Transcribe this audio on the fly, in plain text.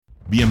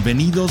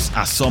Bienvenidos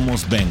a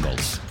Somos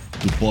Bengals,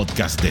 tu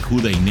podcast de Who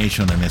Dey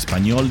Nation en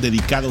español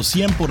dedicado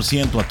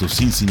 100% a tus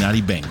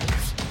Cincinnati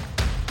Bengals.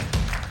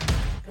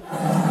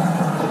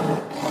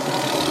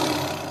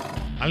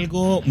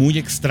 Algo muy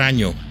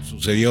extraño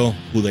sucedió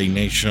Who Dey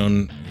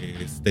Nation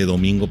este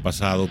domingo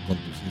pasado con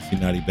tus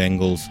Cincinnati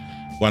Bengals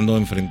cuando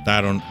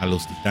enfrentaron a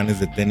los Titanes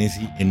de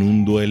Tennessee en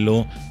un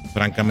duelo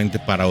francamente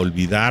para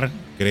olvidar,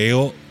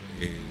 creo,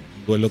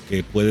 un duelo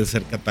que puede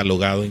ser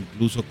catalogado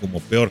incluso como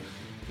peor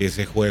que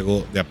ese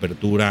juego de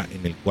apertura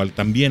en el cual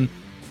también,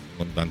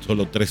 con tan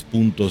solo 3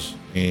 puntos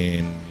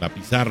en la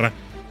pizarra,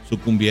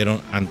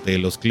 sucumbieron ante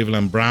los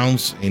Cleveland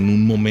Browns en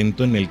un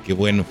momento en el que,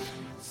 bueno,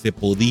 se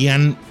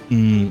podían,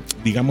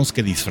 digamos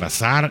que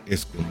disfrazar,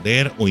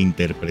 esconder o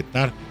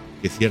interpretar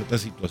que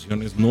ciertas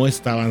situaciones no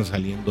estaban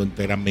saliendo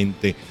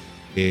enteramente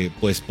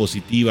pues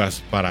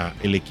positivas para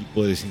el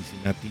equipo de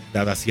Cincinnati,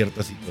 dadas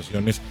ciertas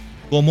situaciones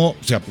como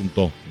se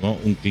apuntó, ¿no?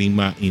 Un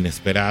clima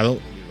inesperado,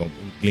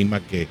 un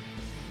clima que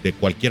de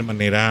cualquier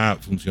manera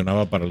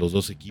funcionaba para los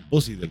dos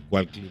equipos y del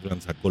cual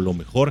Cleveland sacó lo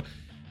mejor.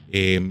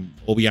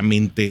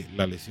 Obviamente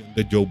la lesión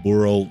de Joe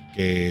Burrow,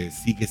 que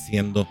sigue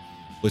siendo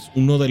pues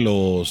uno de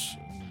los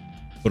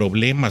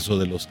problemas o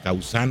de los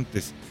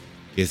causantes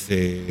que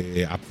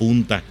se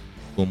apunta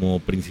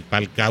como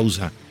principal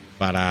causa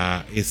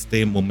para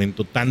este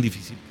momento tan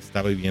difícil que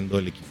está viviendo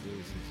el equipo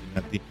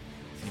de Cincinnati.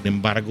 Sin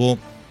embargo,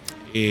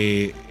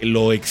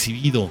 lo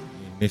exhibido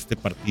en este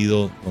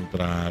partido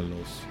contra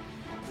los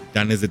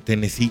Titanes de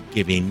Tennessee,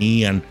 que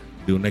venían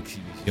de una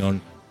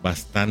exhibición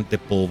bastante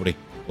pobre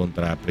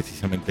contra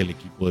precisamente el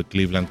equipo de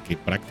Cleveland, que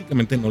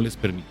prácticamente no les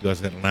permitió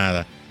hacer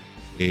nada,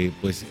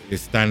 pues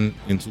están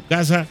en su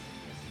casa,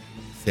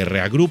 se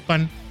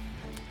reagrupan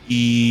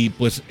y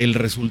pues el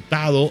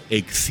resultado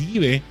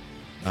exhibe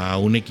a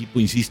un equipo,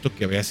 insisto,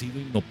 que había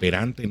sido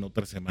inoperante en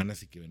otras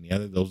semanas y que venía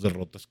de 2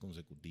 derrotas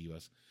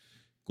consecutivas,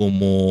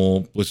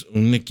 como pues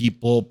un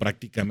equipo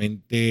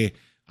prácticamente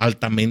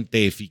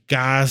altamente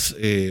eficaz,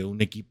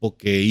 un equipo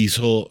que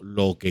hizo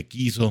lo que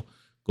quiso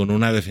con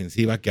una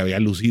defensiva que había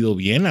lucido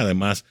bien,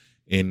 además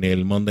en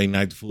el Monday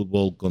Night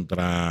Football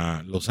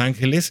contra Los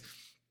Ángeles,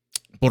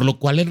 por lo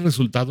cual el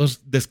resultado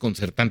es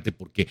desconcertante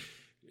porque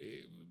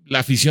la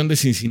afición de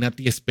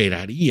Cincinnati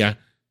esperaría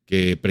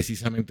que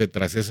precisamente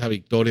tras esa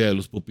victoria de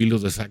los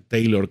pupilos de Zach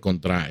Taylor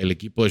contra el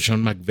equipo de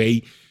Sean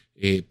McVay,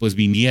 pues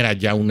viniera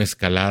ya una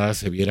escalada,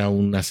 se viera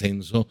un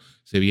ascenso,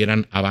 se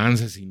vieran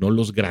avances y no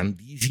los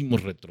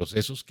grandísimos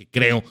retrocesos que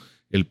creo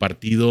el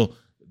partido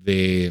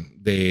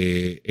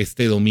de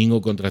este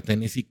domingo contra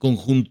Tennessee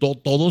conjuntó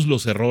todos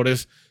los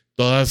errores,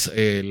 todas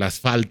las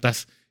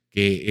faltas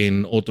que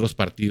en otros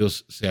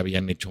partidos se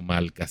habían hecho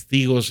mal,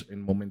 castigos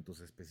en momentos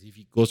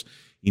específicos,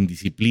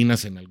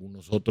 indisciplinas en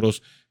algunos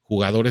otros,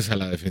 jugadores a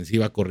la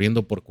defensiva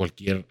corriendo por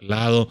cualquier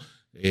lado,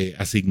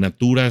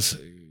 asignaturas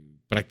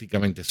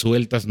prácticamente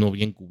sueltas, no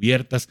bien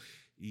cubiertas,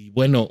 y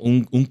bueno,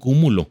 un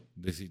cúmulo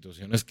de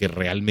situaciones que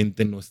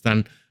realmente no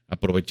están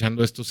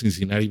aprovechando estos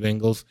Cincinnati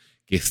Bengals,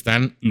 que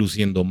están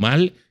luciendo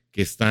mal,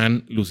 que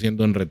están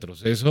luciendo en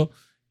retroceso,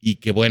 y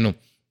que bueno,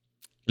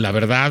 la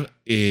verdad,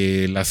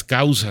 las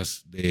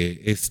causas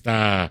de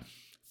esta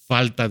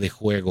falta de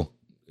juego,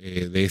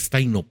 de esta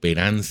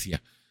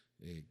inoperancia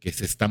que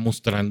se está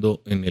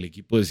mostrando en el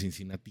equipo de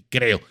Cincinnati,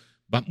 creo,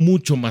 va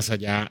mucho más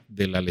allá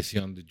de la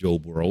lesión de Joe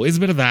Burrow. Es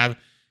verdad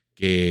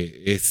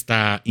que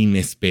esta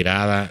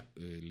inesperada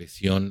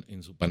lesión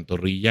en su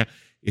pantorrilla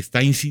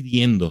está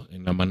incidiendo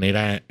en la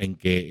manera en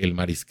que el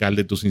mariscal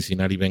de tus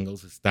Cincinnati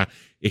Bengals está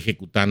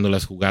ejecutando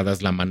las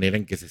jugadas, la manera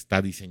en que se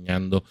está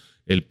diseñando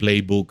el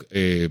playbook,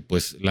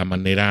 pues la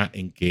manera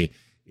en que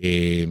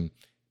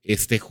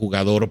este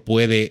jugador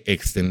puede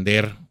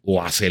extender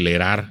o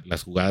acelerar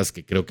las jugadas,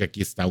 que creo que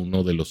aquí está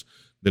uno de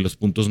los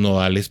puntos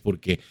nodales,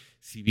 porque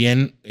si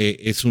bien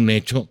es un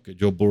hecho que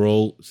Joe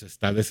Burrow se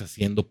está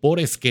deshaciendo por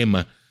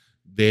esquema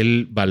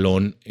del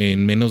balón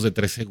en menos de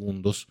 3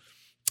 segundos,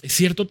 es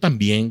cierto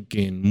también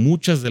que en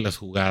muchas de las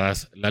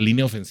jugadas la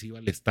línea ofensiva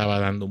le estaba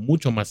dando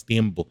mucho más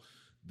tiempo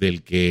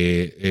del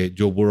que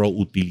Joe Burrow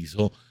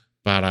utilizó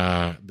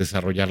para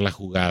desarrollar la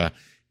jugada.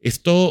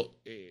 Esto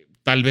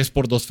tal vez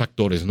por 2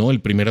 factores, ¿no? El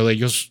primero de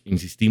ellos,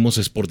 insistimos,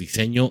 es por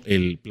diseño.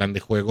 El plan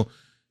de juego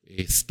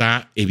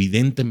está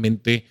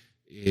evidentemente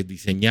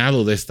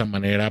diseñado de esta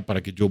manera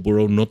para que Joe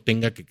Burrow no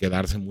tenga que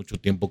quedarse mucho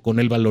tiempo con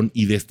el balón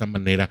y de esta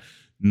manera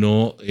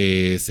no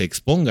se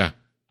exponga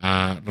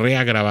a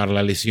reagravar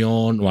la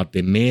lesión o a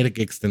tener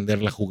que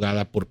extender la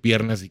jugada por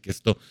piernas y que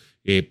esto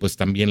pues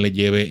también le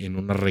lleve en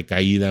una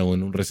recaída o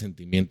en un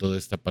resentimiento de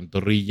esta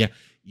pantorrilla.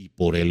 Y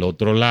por el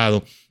otro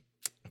lado,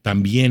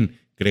 también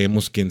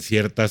creemos que en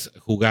ciertas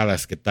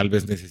jugadas que tal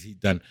vez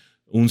necesitan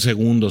un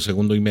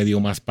segundo y medio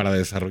más para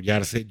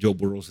desarrollarse, Joe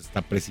Burrow se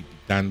está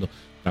precipitando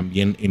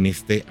también en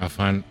este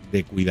afán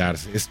de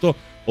cuidarse. Esto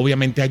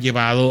obviamente ha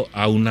llevado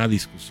a una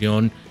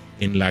discusión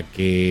en la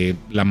que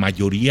la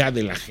mayoría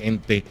de la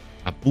gente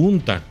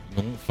apunta,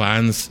 ¿no?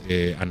 Fans,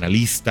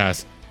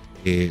 analistas,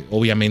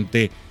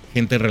 obviamente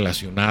gente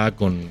relacionada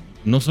con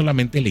no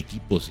solamente el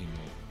equipo, sino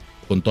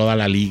con toda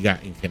la liga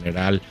en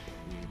general,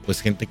 pues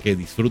gente que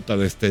disfruta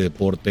de este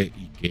deporte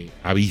y que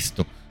ha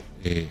visto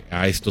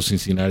a estos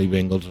Cincinnati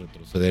Bengals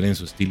retroceder en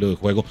su estilo de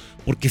juego,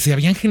 porque se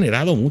habían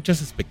generado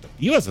muchas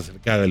expectativas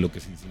acerca de lo que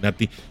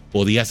Cincinnati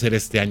podía hacer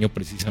este año,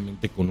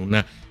 precisamente con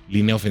una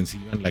línea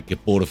ofensiva en la que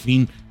por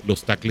fin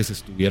los tackles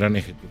estuvieran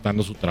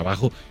ejecutando su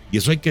trabajo, y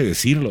eso hay que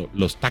decirlo,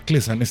 los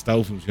tackles han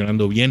estado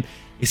funcionando bien.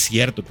 Es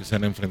cierto que se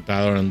han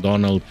enfrentado a Aaron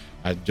Donald,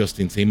 a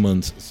Justin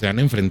Simmons, se han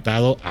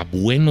enfrentado a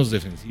buenos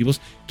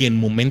defensivos que en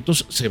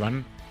momentos se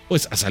van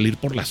pues a salir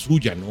por la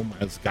suya, ¿no?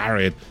 Myles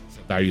Garrett,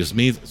 Darius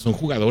Smith, son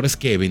jugadores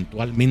que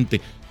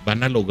eventualmente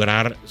van a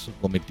lograr su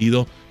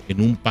cometido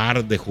en un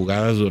par de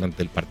jugadas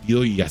durante el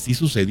partido, y así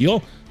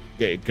sucedió.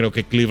 Creo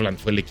que Cleveland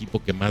fue el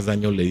equipo que más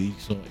daño le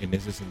hizo en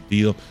ese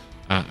sentido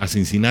a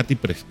Cincinnati,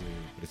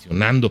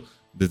 presionando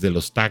desde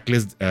los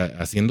tackles,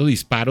 haciendo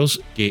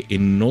disparos que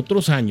en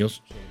otros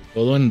años, sobre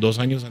todo en 2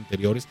 años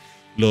anteriores,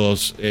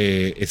 los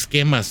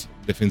esquemas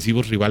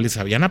defensivos rivales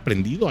habían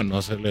aprendido a no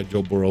hacerle a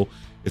Joe Burrow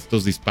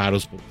estos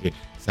disparos porque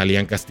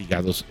salían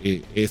castigados.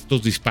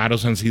 Estos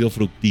disparos han sido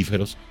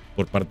fructíferos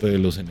por parte de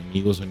los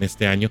enemigos en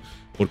este año,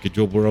 porque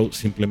Joe Burrow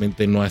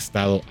simplemente no ha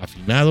estado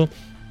afinado,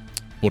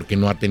 porque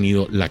no ha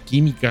tenido la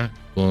química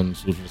con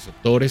sus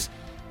receptores,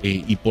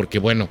 y porque,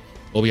 bueno,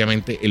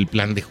 obviamente el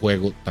plan de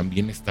juego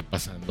también está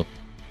pasando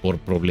por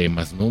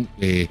problemas, ¿no?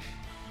 Y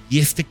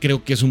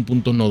creo que es un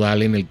punto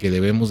nodal en el que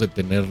debemos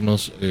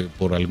detenernos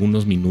por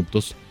algunos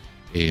minutos.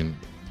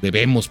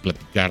 Debemos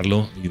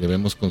platicarlo y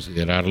debemos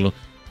considerarlo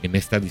en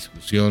esta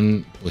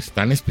discusión pues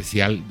tan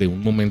especial de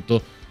un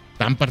momento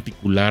tan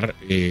particular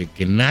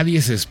que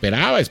nadie se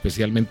esperaba,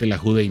 especialmente la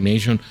Juday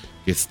Nation,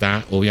 que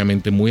está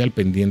obviamente muy al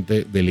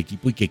pendiente del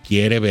equipo y que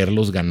quiere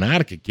verlos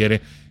ganar, que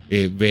quiere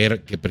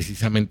ver que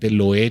precisamente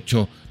lo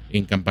hecho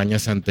en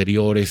campañas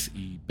anteriores,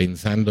 y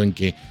pensando en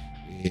que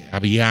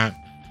había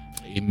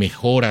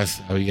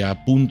mejoras,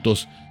 había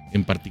puntos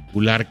en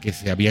particular que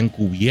se habían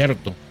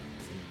cubierto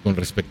con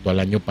respecto al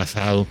año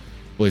pasado,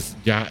 pues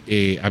ya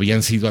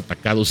habían sido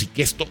atacados, y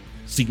que esto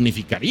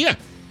significaría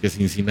que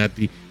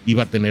Cincinnati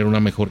iba a tener una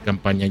mejor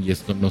campaña, y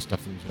esto no está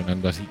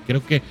funcionando así.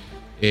 Creo que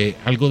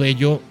algo de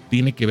ello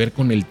tiene que ver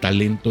con el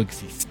talento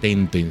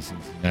existente en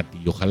Cincinnati,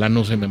 y ojalá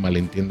no se me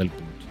malentienda el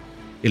punto.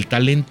 El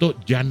talento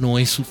ya no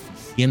es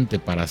suficiente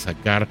para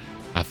sacar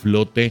a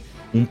flote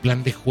un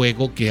plan de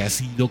juego que ha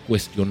sido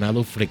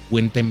cuestionado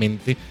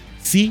frecuentemente,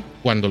 sí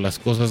cuando las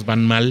cosas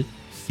van mal,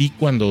 sí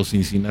cuando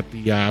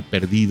Cincinnati ha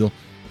perdido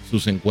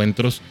sus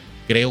encuentros.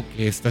 Creo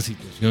que esta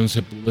situación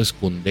se pudo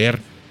esconder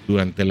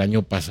durante el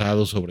año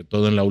pasado, sobre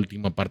todo en la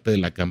última parte de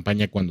la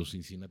campaña, cuando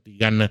Cincinnati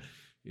gana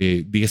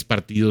 10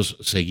 partidos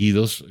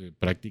seguidos.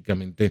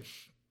 Prácticamente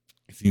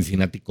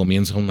Cincinnati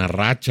comienza una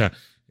racha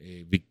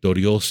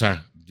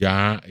victoriosa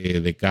ya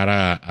de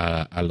cara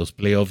a los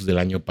playoffs del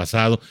año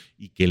pasado,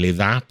 y que le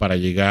da para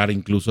llegar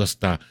incluso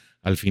hasta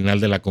al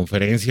final de la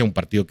conferencia, un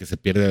partido que se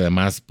pierde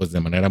además pues de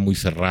manera muy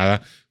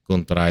cerrada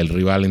contra el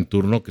rival en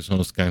turno, que son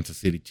los Kansas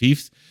City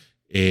Chiefs,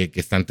 que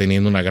están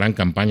teniendo una gran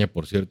campaña,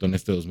 por cierto, en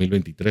este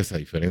 2023, a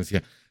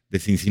diferencia de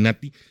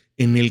Cincinnati,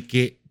 en el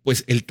que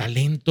pues el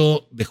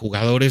talento de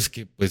jugadores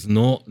que pues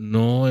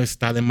no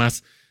está de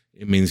más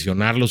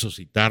mencionarlos o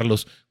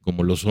citarlos,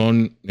 como lo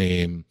son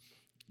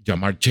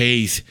Jamar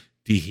Chase,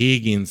 T.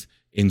 Higgins,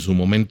 en su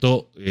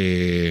momento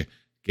que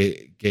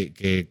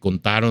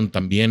contaron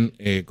también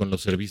con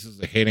los servicios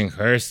de Hayden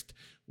Hurst,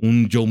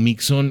 un Joe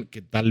Mixon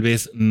que tal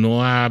vez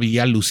no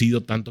había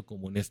lucido tanto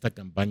como en esta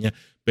campaña,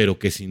 pero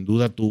que sin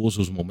duda tuvo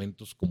sus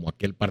momentos, como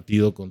aquel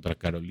partido contra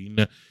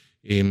Carolina.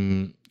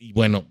 Y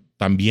bueno,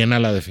 también a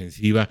la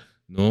defensiva,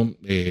 ¿no?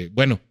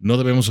 No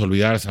debemos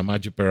olvidar a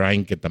Samaje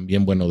Perine, que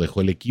también, bueno,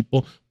 dejó el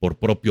equipo por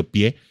propio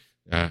pie.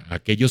 A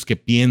aquellos que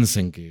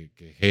piensen que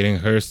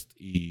Hayden Hurst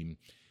y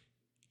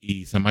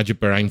Samaje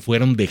Perine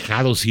fueron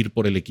dejados ir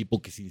por el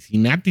equipo, que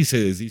Cincinnati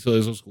se deshizo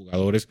de esos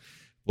jugadores,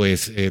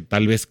 pues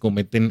tal vez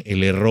cometen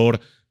el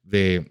error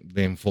de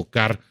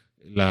enfocar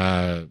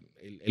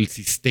el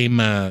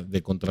sistema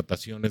de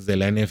contrataciones de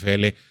la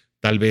NFL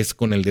tal vez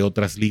con el de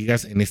otras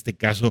ligas. En este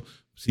caso,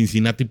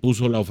 Cincinnati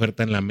puso la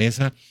oferta en la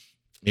mesa,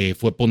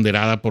 fue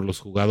ponderada por los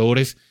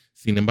jugadores.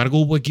 Sin embargo,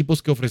 hubo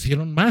equipos que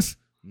ofrecieron más,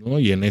 ¿no?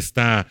 Y en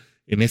esta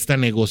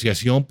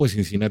negociación, pues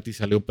Cincinnati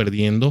salió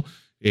perdiendo.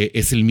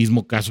 Es el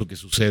mismo caso que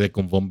sucede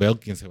con Von Bell,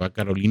 quien se va a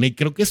Carolina, y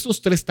creo que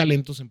estos 3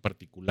 talentos en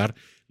particular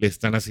le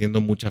están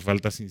haciendo mucha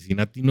falta a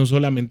Cincinnati, no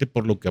solamente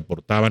por lo que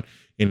aportaban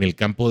en el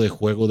campo de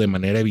juego de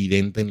manera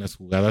evidente en las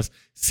jugadas,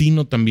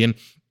 sino también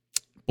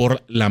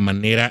por la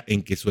manera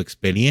en que su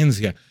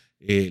experiencia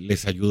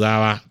les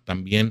ayudaba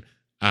también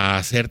a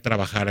hacer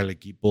trabajar al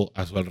equipo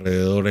a su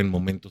alrededor en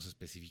momentos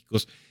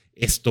específicos.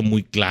 Esto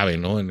muy clave,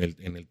 ¿no? En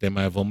el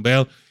tema de Von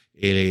Bell.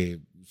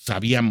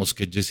 Sabíamos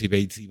que Jesse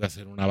Bates iba a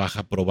ser una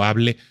baja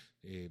probable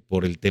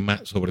por el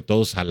tema, sobre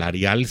todo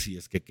salarial, si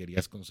es que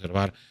querías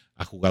conservar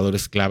a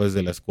jugadores claves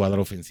de la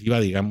escuadra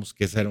ofensiva. Digamos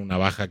que esa era una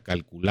baja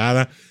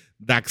calculada.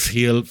 Dax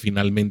Hill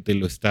finalmente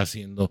lo está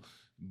haciendo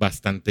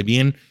bastante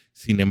bien.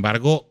 Sin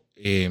embargo,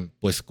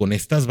 pues con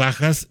estas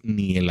bajas,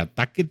 ni el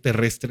ataque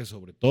terrestre,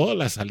 sobre todo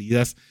las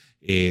salidas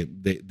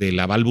de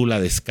la válvula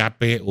de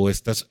escape o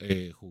estas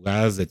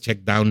jugadas de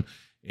check down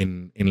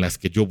en las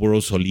que Joe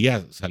Burrow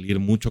solía salir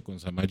mucho con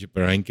Samaje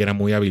Perine, que era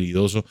muy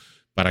habilidoso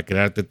para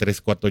crearte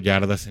 3-4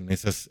 yardas en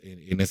esas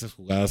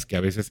jugadas que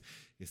a veces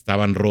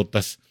estaban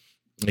rotas.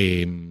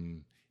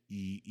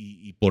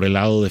 Y por el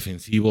lado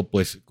defensivo,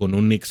 pues con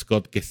un Nick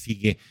Scott que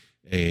sigue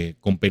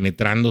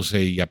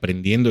compenetrándose y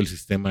aprendiendo el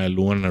sistema de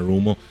Lou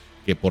Anarumo,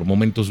 que por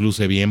momentos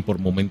luce bien, por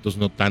momentos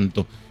no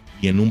tanto,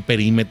 y en un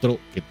perímetro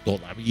que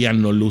todavía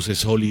no luce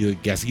sólido y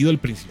que ha sido el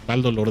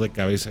principal dolor de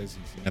cabeza de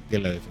Cincinnati a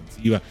la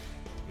defensiva,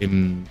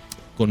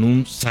 con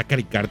un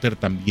Zachary Carter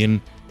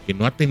también que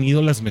no ha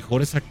tenido las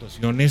mejores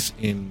actuaciones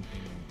en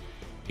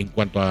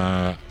cuanto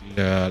a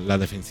la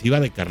defensiva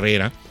de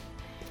carrera,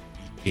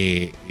 y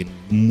que en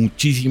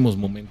muchísimos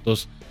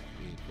momentos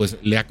pues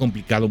le ha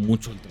complicado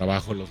mucho el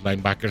trabajo a los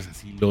linebackers.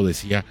 Así lo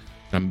decía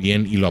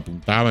también y lo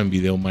apuntaba en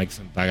video Mike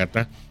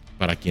Santagata.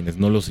 Para quienes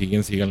no lo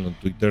siguen, síganlo en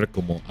Twitter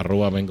como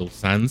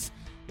 @BengalsSans.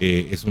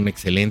 Es un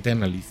excelente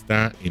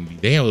analista en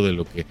video de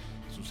lo que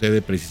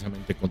sucede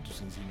precisamente con tus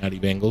Cincinnati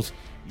Bengals,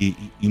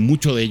 y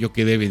mucho de ello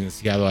queda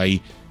evidenciado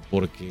ahí,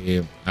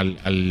 porque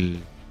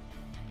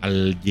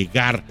al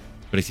llegar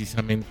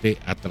precisamente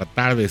a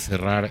tratar de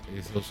cerrar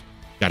esos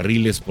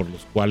carriles por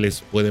los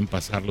cuales pueden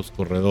pasar los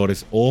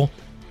corredores o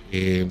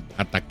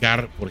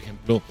atacar, por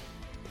ejemplo,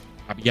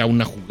 había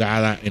una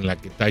jugada en la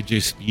que Tyjae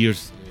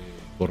Spears,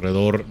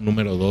 corredor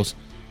número 2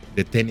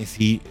 de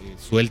Tennessee,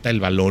 suelta el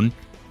balón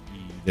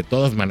y de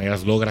todas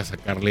maneras logra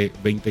sacarle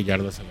 20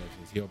 yardas a la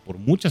defensiva por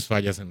muchas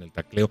fallas en el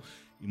tacleo,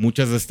 y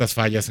muchas de estas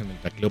fallas en el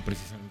tacleo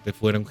precisamente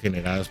fueron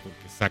generadas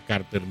porque Zach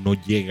Carter no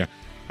llega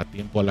a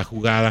tiempo a la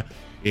jugada.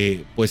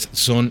 Pues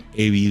son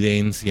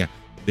evidencia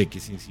de que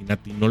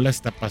Cincinnati no la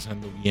está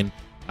pasando bien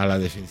a la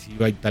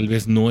defensiva, y tal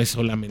vez no es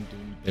solamente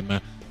un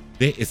tema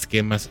de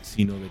esquemas,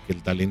 sino de que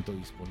el talento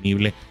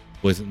disponible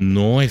pues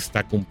no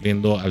está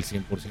cumpliendo al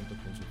 100% con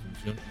su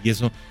función, y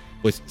eso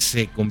pues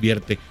se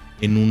convierte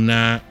en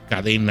una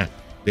cadena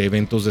de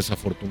eventos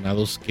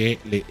desafortunados que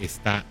le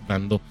está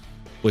dando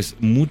pues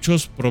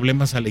muchos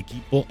problemas al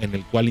equipo, en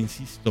el cual,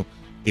 insisto,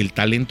 el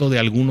talento de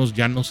algunos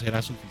ya no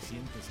será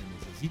suficiente.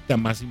 Se necesita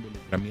más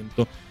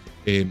involucramiento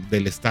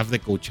del staff de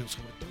coaching,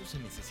 sobre todo se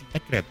necesita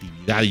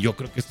creatividad, y yo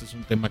creo que este es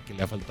un tema que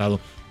le ha faltado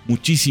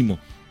muchísimo,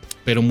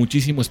 pero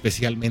muchísimo,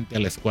 especialmente a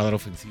la escuadra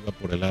ofensiva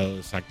por el lado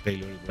de Zach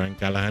Taylor y Brian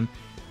Callahan,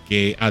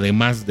 que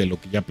además de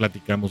lo que ya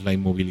platicamos, la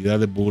inmovilidad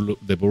de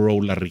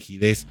Burrow, la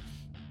rigidez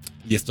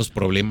y estos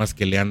problemas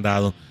que le han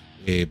dado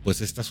pues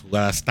estas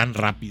jugadas tan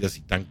rápidas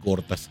y tan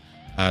cortas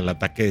al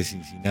ataque de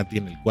Cincinnati,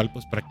 en el cual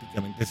pues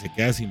prácticamente se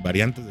queda sin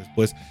variantes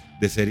después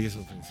de series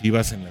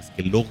ofensivas en las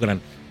que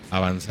logran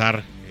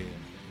avanzar,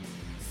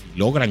 si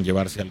logran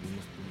llevarse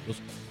algunos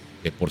puntos,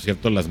 que por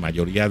cierto la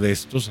mayoría de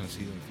estos han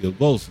sido en field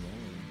goals, ¿no?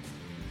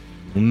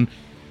 En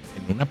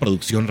una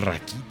producción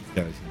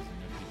raquítica de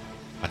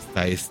Cincinnati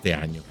hasta este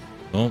año,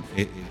 ¿no?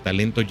 El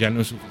talento ya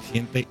no es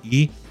suficiente,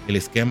 y el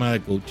esquema de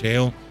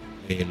coacheo,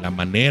 la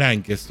manera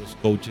en que estos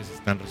coaches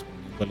están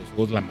respondiendo a los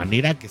juegos, la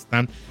manera que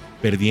están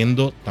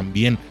perdiendo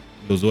también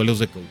los duelos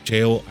de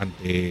coacheo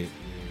ante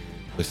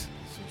pues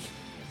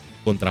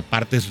sus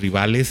contrapartes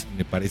rivales,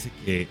 me parece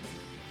que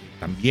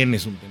también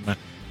es un tema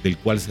del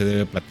cual se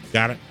debe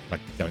platicar.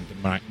 Prácticamente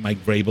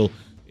Mike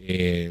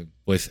Vrabel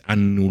pues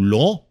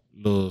anuló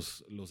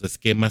los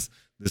esquemas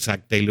de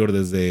Zach Taylor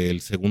desde el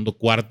segundo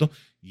cuarto,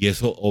 y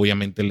eso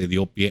obviamente le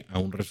dio pie a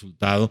un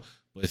resultado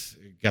pues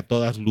que a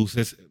todas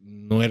luces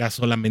no era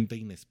solamente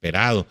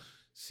inesperado,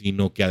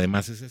 sino que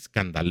además es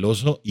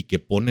escandaloso y que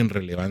pone en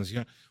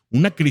relevancia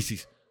una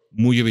crisis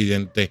muy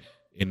evidente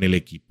en el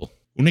equipo.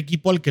 Un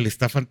equipo al que le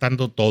está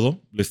faltando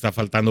todo, le está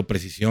faltando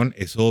precisión.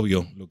 Es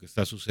obvio lo que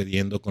está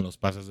sucediendo con los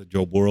pases de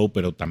Joe Burrow,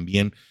 pero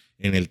también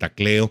en el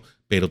tacleo,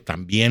 pero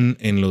también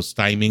en los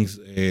timings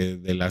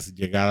de las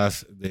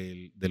llegadas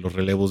de los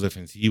relevos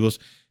defensivos.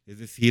 Es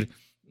decir,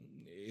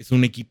 es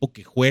un equipo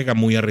que juega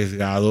muy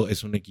arriesgado,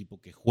 es un equipo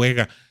que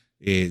juega,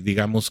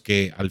 digamos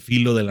que al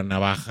filo de la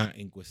navaja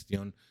en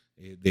cuestión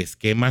de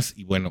esquemas,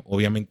 y bueno,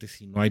 obviamente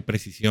si no hay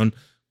precisión,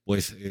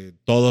 pues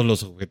todos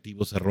los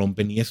objetivos se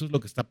rompen, y eso es lo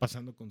que está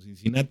pasando con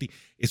Cincinnati.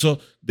 Eso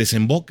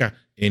desemboca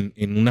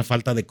en una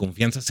falta de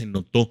confianza. Se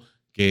notó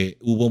que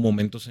hubo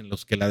momentos en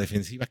los que la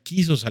defensiva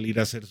quiso salir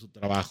a hacer su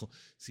trabajo.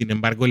 Sin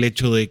embargo, el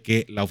hecho de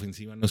que la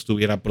ofensiva no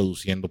estuviera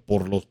produciendo,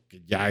 por lo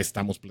que ya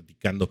estamos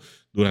platicando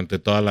durante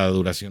toda la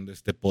duración de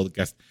este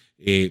podcast,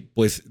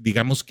 pues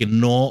digamos que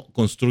no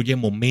construye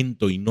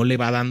momento y no le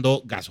va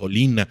dando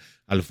gasolina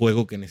al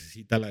fuego que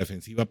necesita la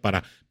defensiva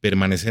para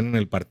permanecer en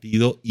el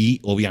partido y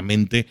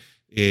obviamente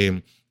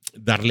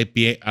darle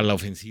pie a la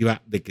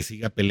ofensiva de que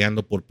siga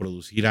peleando por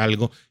producir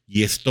algo,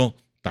 y esto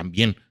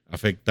también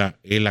afecta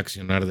el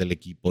accionar del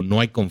equipo. No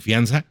hay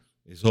confianza,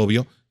 es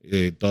obvio.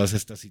 Todas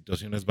estas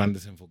situaciones van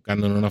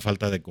desenfocando en una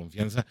falta de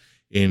confianza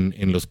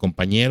en los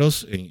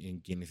compañeros, en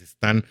quienes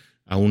están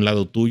a un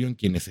lado tuyo, en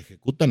quienes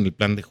ejecutan el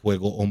plan de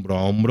juego hombro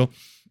a hombro.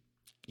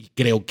 Y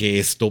creo que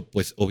esto,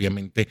 pues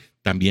obviamente,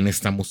 también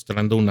está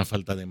mostrando una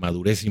falta de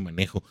madurez y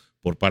manejo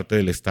por parte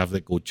del staff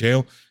de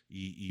coacheo.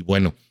 Y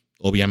bueno,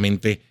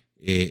 obviamente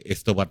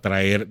esto va a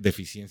traer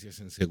deficiencias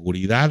en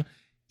seguridad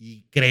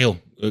y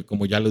creo,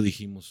 como ya lo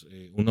dijimos,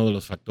 uno de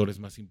los factores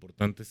más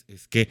importantes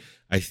es que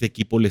a este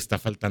equipo le está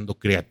faltando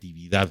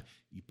creatividad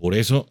y por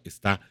eso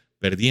está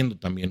perdiendo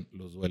también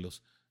los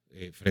duelos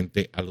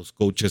frente a los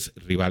coaches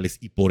rivales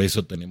y por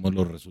eso tenemos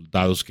los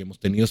resultados que hemos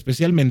tenido,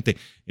 especialmente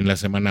en la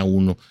semana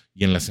 1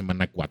 y en la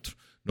semana 4.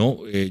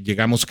 ¿No?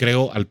 Llegamos,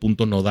 creo, al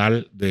punto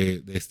nodal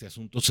de este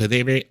asunto. ¿Se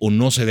debe o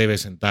no se debe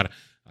sentar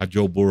a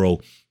Joe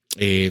Burrow?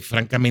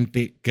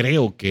 Francamente,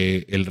 creo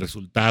que el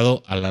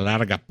resultado a la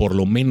larga, por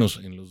lo menos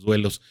en los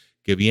duelos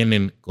que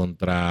vienen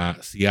contra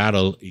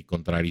Seattle y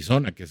contra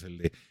Arizona, que es el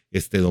de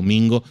este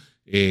domingo,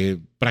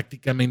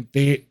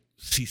 prácticamente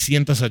si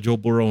sientas a Joe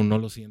Burrow o no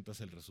lo sientas,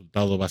 el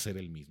resultado va a ser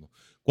el mismo.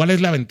 ¿Cuál es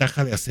la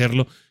ventaja de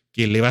hacerlo?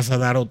 Que le vas a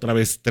dar otra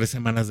vez 3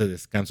 semanas de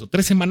descanso.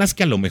 3 semanas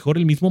que a lo mejor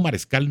el mismo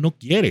mariscal no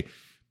quiere,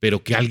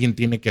 pero que alguien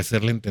tiene que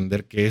hacerle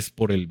entender que es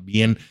por el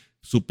bien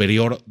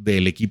superior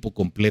del equipo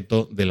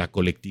completo, de la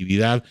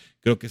colectividad.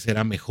 Creo que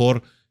será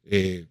mejor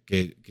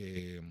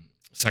que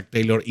Zach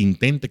Taylor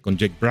intente con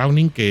Jake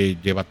Browning, que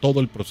lleva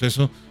todo el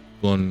proceso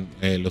con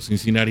los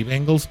Cincinnati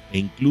Bengals, e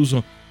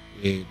incluso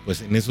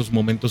pues en esos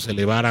momentos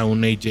elevar a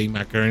un AJ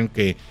McCarron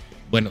que,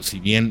 bueno,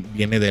 si bien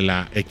viene de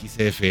la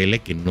XFL,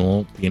 que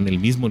no tiene el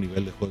mismo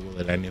nivel de juego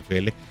de la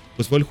NFL,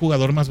 pues fue el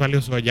jugador más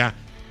valioso allá.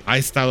 Ha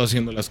estado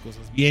haciendo las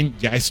cosas bien,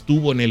 ya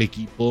estuvo en el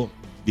equipo.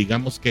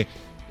 Digamos que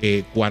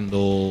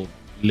cuando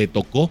le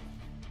tocó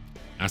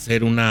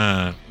hacer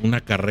una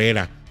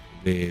carrera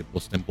de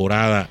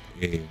postemporada,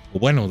 o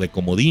bueno, de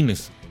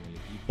comodines con el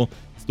equipo,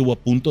 estuvo a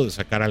punto de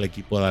sacar al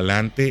equipo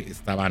adelante.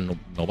 Estaba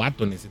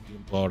novato en ese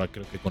tiempo, ahora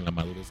creo que con la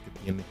madurez que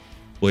tiene,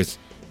 pues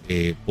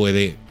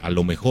puede a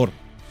lo mejor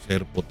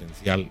ser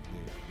potencial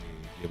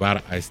de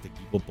llevar a este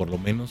equipo por lo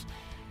menos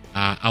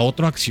a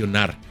otro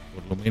accionar,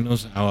 por lo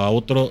menos a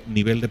otro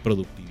nivel de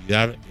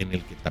productividad en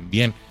el que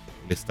también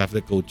el staff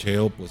de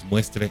coacheo pues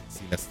muestre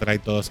si las trae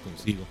todas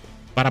consigo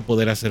para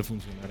poder hacer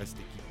funcionar a este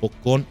equipo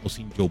con o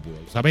sin Joe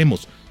Burrow.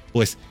 Sabemos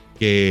pues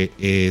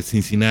que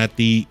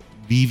Cincinnati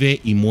vive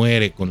y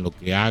muere con lo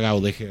que haga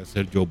o deje de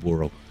hacer Joe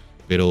Burrow,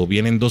 pero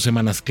vienen 2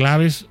 semanas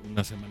claves,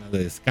 una semana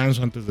de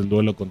descanso antes del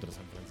duelo contra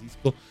San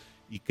Francisco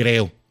y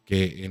creo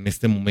que en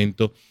este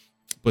momento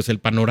pues el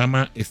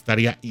panorama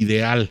estaría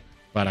ideal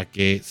para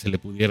que se le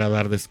pudiera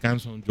dar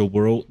descanso a un Joe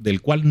Burrow,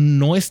 del cual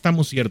no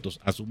estamos ciertos,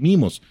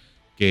 asumimos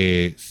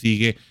que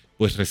sigue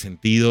pues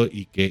resentido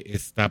y que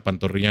esta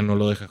pantorrilla no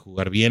lo deja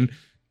jugar bien,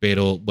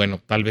 pero bueno,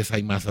 tal vez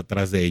hay más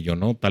atrás de ello,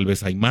 ¿no? Tal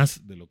vez hay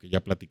más de lo que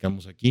ya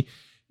platicamos aquí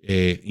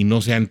y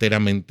no sea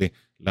enteramente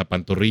la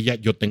pantorrilla.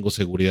 Yo tengo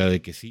seguridad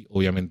de que sí,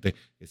 obviamente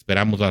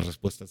esperamos las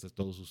respuestas de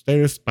todos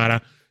ustedes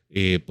para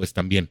pues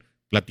también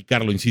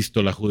platicarlo.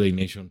 Insisto, la Juday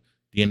Nation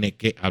tiene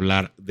que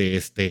hablar de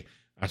este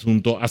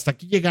asunto. Hasta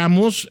aquí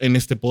llegamos en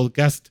este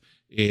podcast.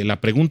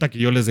 La pregunta que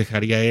yo les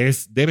dejaría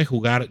es, ¿debe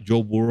jugar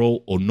Joe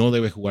Burrow o no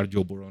debe jugar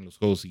Joe Burrow en los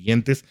juegos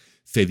siguientes?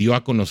 Se dio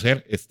a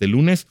conocer este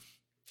lunes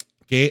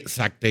que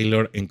Zach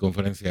Taylor en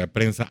conferencia de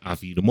prensa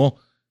afirmó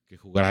que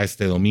jugará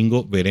este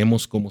domingo.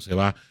 Veremos cómo se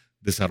va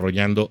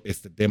desarrollando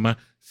este tema.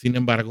 Sin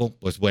embargo,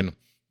 pues bueno,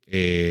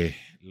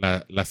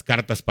 las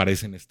cartas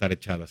parecen estar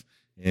echadas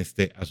en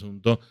este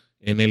asunto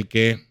en el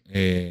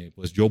que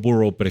pues Joe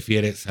Burrow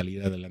prefiere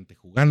salir adelante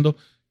jugando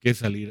que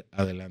salir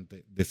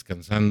adelante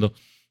descansando.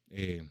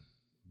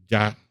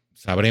 Ya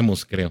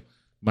sabremos, creo,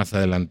 más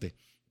adelante,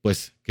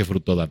 pues qué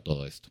fruto da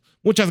todo esto.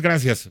 Muchas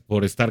gracias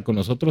por estar con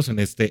nosotros en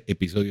este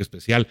episodio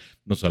especial.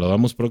 Nos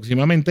saludamos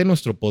próximamente en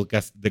nuestro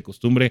podcast de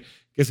costumbre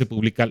que se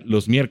publica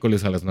los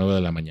miércoles a las 9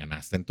 de la mañana.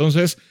 Hasta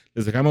entonces,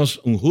 les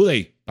dejamos un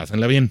Juday.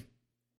 Pásenla bien.